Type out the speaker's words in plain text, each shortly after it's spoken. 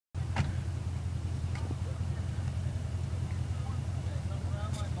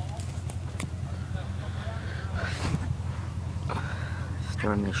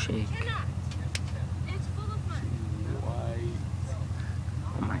starting to shake.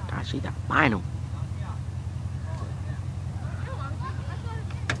 Oh my gosh, he's albino.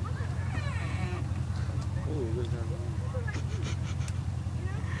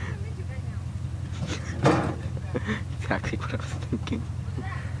 Exactly what I was thinking.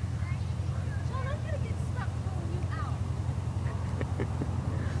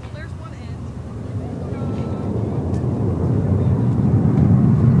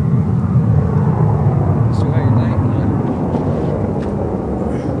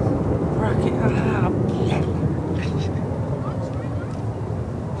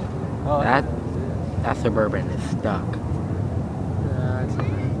 That suburban is stuck.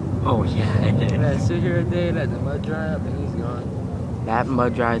 Oh yeah. Let's sit here a day, let the mud dry up, and he's gone. That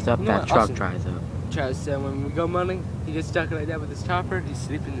mud dries up, You know that what? truck Also, dries up. Try to say when we go mudding, he gets stuck like that with his topper, he's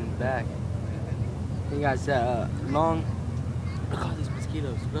sleeping in the back. He got that long. Look at all these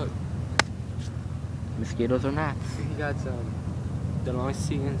mosquitoes, look. Mosquitoes or gnats. He got the long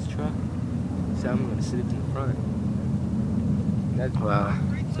seat in his truck, so I'm gonna sleep in the front. That's Well,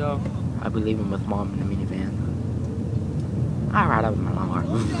 so. I'll be leaving with mom in the minivan. I'll ride up with my mom.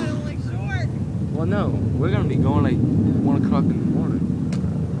 Well, no, we're gonna be going like 1 o'clock in the morning.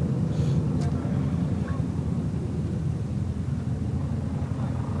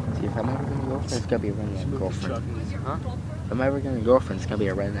 See, if I'm ever gonna girlfriend, it's gonna be a redneck girlfriend. Huh? If I'm ever gonna girlfriend, it's gonna be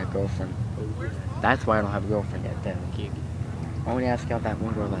a redneck girlfriend. That's why I don't have a girlfriend yet, then. I only ask out that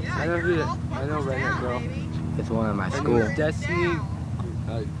one girl that's I know who that. I know redneck girl. it's one at my Her school. name is Destiny.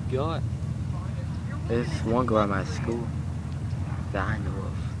 Gillett. There's one girl at my school that I know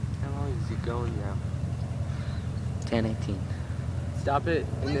of. How long is it going now? 10:18. Stop it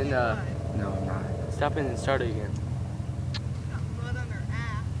and then No, I'm not. stop it and start it again.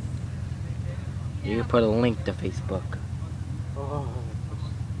 You can put a link to Facebook. Oh.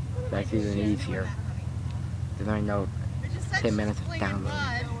 That's even easier. There's only no 10 minutes of download.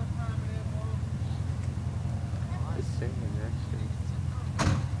 It's singing actually.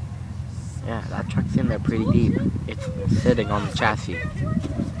 Yeah, that truck's in there pretty deep. It's sitting on the chassis.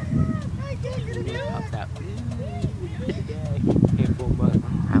 Pop that. Handful of mud.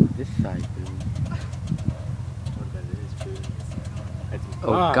 How about this side, dude? What about this food?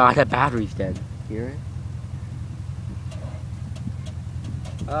 Oh god, that battery's dead. Hear it?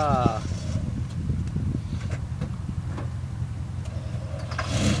 Ah.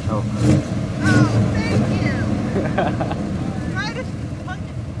 Oh. Oh, thank you. Try to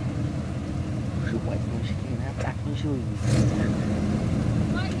fucking. She wiped when she came out back when she was.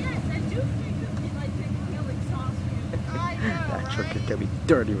 Well, yes, I do think that like they feel exhausted. I know. That truck is right? gonna be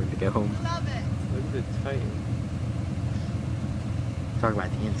dirty when they get home. Love it. Look at the tight. Talk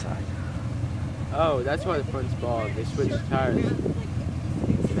about the inside. Oh, that's why the front's bald. They switched tires.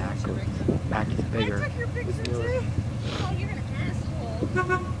 Back is bigger. I took your picture It's too. newer. Oh, you're an asshole.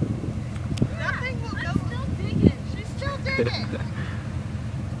 Nothing will go. I'm still digging. She's still digging.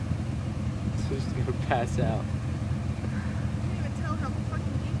 So she's gonna pass out. I can't even tell how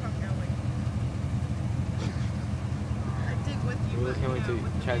fucking deep I'm going. I dig with you. We but, can't wait you to know,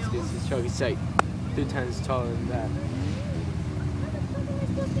 with try to the get wheels. this truck. It's like 3 times taller than that.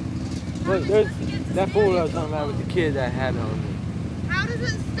 Look, there's that fool I was talking about with the kid that had on me. How does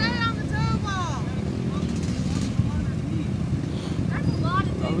it stay on the toe ball? That's a lot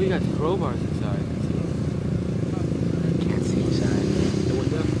of Oh, we got the crowbars inside. Can't see inside. The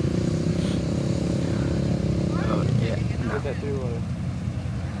window. Oh, yeah. Put that through.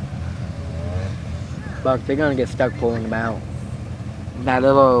 Buck, they're gonna get stuck pulling them out. That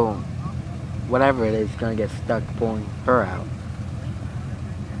little, whatever it is, gonna get stuck pulling her out.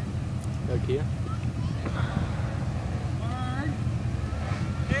 Kia.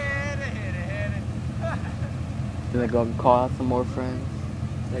 Gonna go and call out some more friends.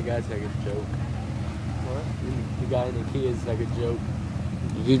 That guy's like a joke. What? The guy in the Kia is like a joke.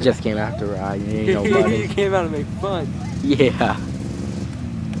 He just came out to ride. He ain't nobody. He came out to make fun. Yeah.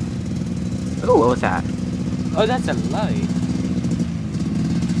 Oh, what was that? Oh, that's a light.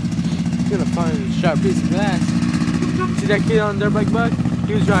 He's gonna find a sharp piece of glass. See that kid on the dirt bike bug?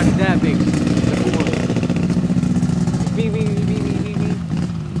 He was riding that big. Beep, beep, beep, beep, beep, beep, beep.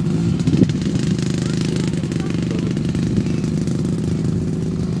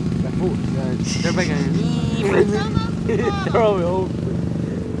 That fool, dirt bike guy. Throw it over.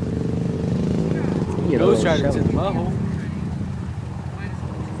 You know, Ghost Rider to the mud hole.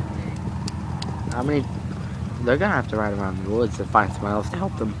 How many? They're gonna have to ride around the woods to find someone else to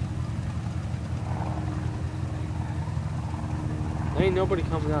help them. There ain't nobody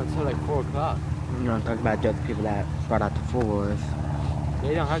coming out until like 4 o'clock. You know, I'm talking about just people that brought out the 4-wheelers.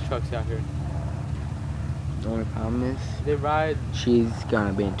 They don't have trucks out here. The only problem is They ride. she's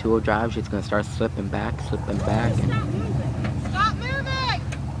gonna be in two-wheel drive. She's gonna start slipping back, and Stop moving!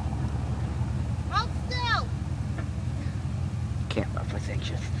 Hold still! can't run for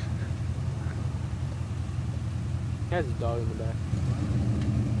sections. He has a dog in the back.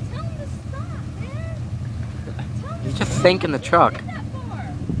 Tell him to stop, man! Tell him He's to just stop. sinking the truck. What did that for?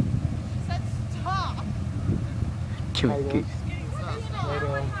 She said stop. Give me How you a doing? goose. I would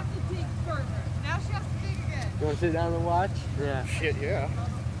have to dig further. Now she has to dig again. You want to sit down and watch? Yeah. Shit, yeah.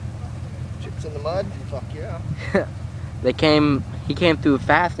 Chips in the mud? Fuck yeah. He came through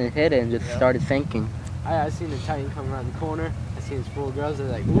fast and hit it and just Yeah. started sinking. I seen the Titan come around the corner. I seen his four girls. They're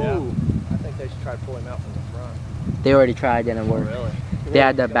like, ooh. Yeah. I think they should try to pull him out from the front. They already tried, didn't work. Really? They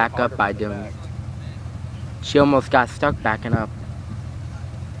had to Go back harder up by from the doing back. it. She almost got stuck backing up.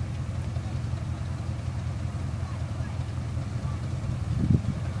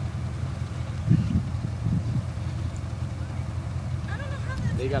 I don't know how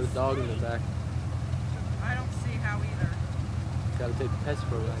that's They got a dog in the back. I don't see how either. Gotta take the pest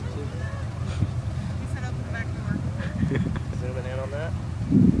for a ride too. He said open the back door. Zooming in on that.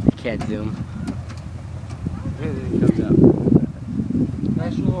 You can't zoom. Anything comes out.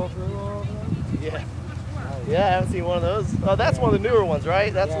 Yeah. Yeah, I haven't seen one of those. Oh, that's one of the newer ones,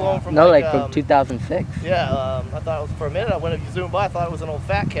 right? That's the Yeah. one from No, like, like from 2006. Yeah, I thought it was for a minute. When you zoomed by, I thought it was an old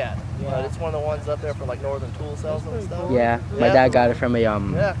fat cat. Yeah. But it's one of the ones up there for like Northern Tool Salesman and stuff. Yeah, my Yeah. dad got it from a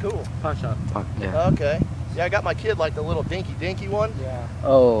Yeah, cool. Pawn shop. yeah. Okay. Yeah, I got my kid like the little dinky one. Yeah.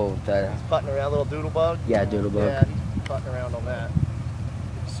 Oh, the Putting around, little doodle bug. yeah, doodlebug. Yeah, he's putting around on that.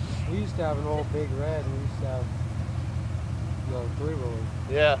 We used to have an old big red. We used to have three-wheeler.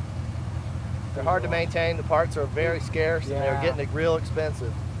 Yeah. They're hard to maintain. The parts are very scarce, and they're Yeah. getting real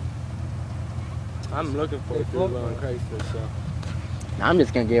expensive. I'm looking for a three-wheeler on Craigslist, so. Now I'm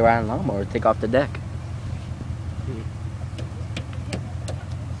just gonna get around a lawnmower, take off the deck.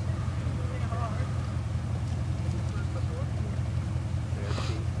 Bare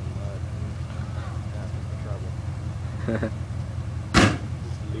feet in mud. Asking for trouble. Just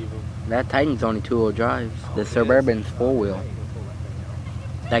leave them. That Titan's only two-wheel drive. The It is? Suburban's Oh, four-wheel. yeah, you can pull that thing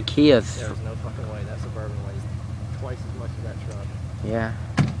out. That Kia's, There's no fucking way. That Suburban weighs twice as much as that truck. yeah,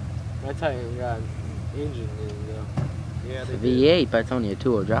 My Titan got an engine in it, though. Yeah, it's they a do. V8, but it's only a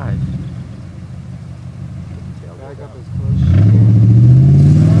two-wheel drive. Back up as close as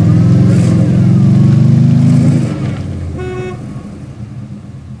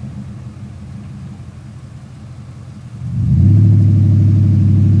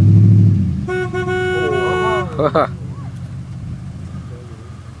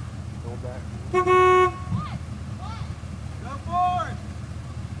Go back. Go forward!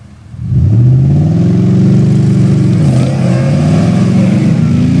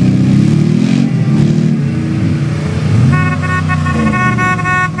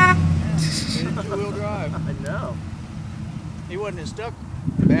 Two-wheel drive. I know. He wasn't as stuck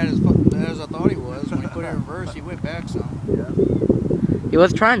bad as I thought he was. When he put it in reverse, he went back some. Yeah. He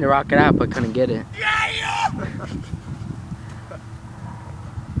was trying to rock it out, but couldn't get it.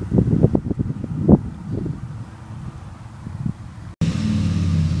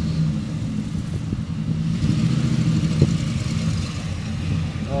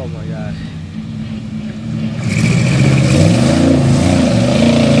 Oh my gosh.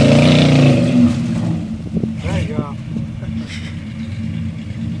 There you go.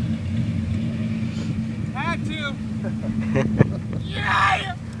 Had to!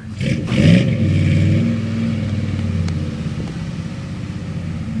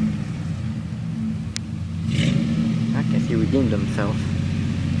 I guess he redeemed himself.